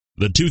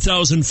The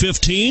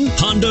 2015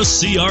 Honda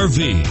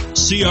CR-V.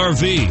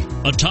 CR-V,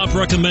 a top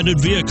recommended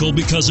vehicle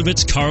because of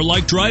its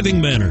car-like driving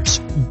manners,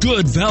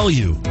 good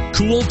value,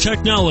 cool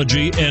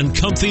technology, and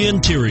comfy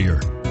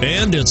interior.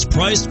 And it's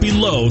priced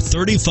below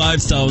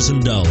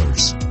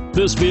 $35,000.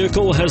 This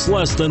vehicle has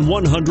less than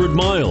 100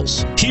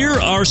 miles. Here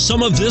are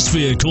some of this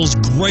vehicle's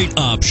great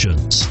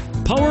options: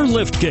 power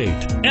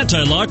liftgate,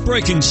 anti-lock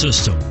braking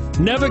system,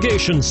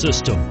 navigation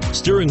system,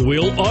 steering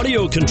wheel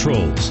audio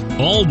controls,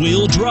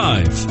 all-wheel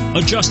drive,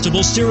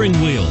 adjustable steering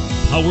wheel,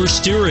 power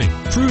steering,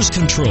 cruise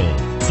control,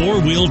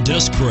 four-wheel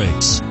disc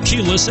brakes,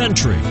 keyless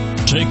entry.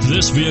 Take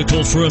this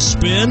vehicle for a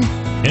spin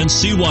and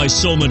see why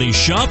so many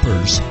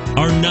shoppers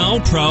are now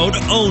proud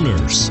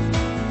owners.